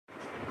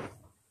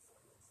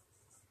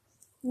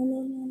No,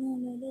 no, no, no,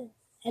 no, no.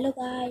 Hello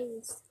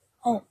guys.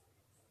 Oh,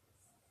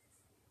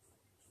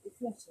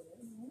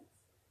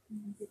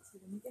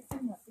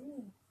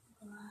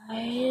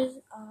 guys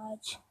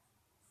आज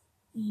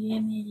ये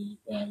मेरी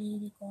पहली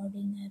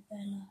रिकॉर्डिंग है,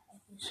 पहला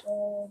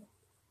एपिसोड।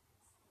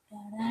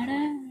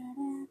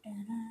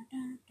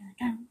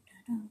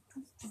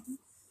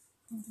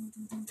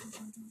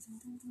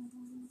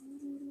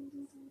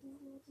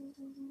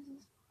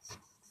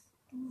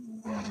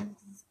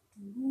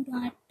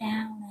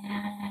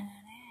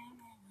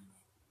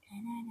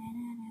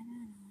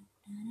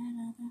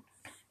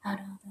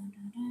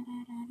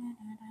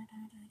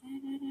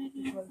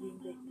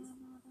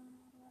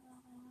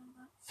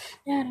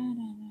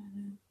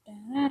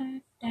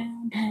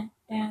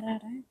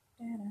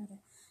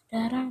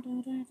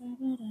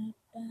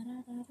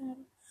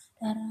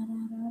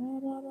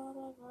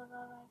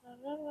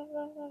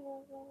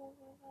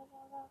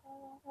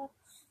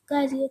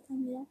 गाइस ये था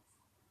मेरा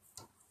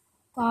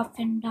कॉफ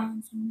एंड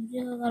डांस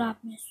म्यूजिक। अगर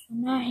आपने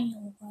सुना ही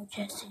होगा,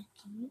 जैसे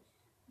कि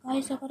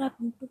गाइस अगर आप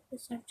यूट्यूब पे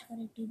सर्च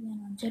करें टीवी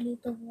अंजलि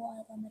तो वो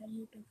आएगा मेरा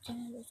यूट्यूब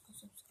चैनल। उसको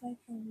सब्सक्राइब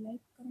करें,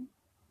 लाइक करें,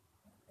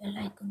 बेल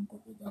आइकन को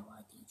भी दबा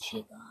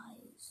दीजिए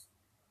गाइस।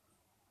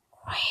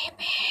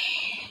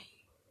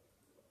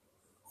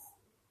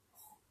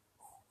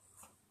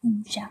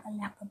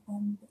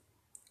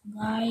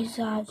 गाइस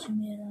आज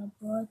मेरा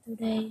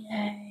बर्थडे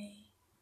है।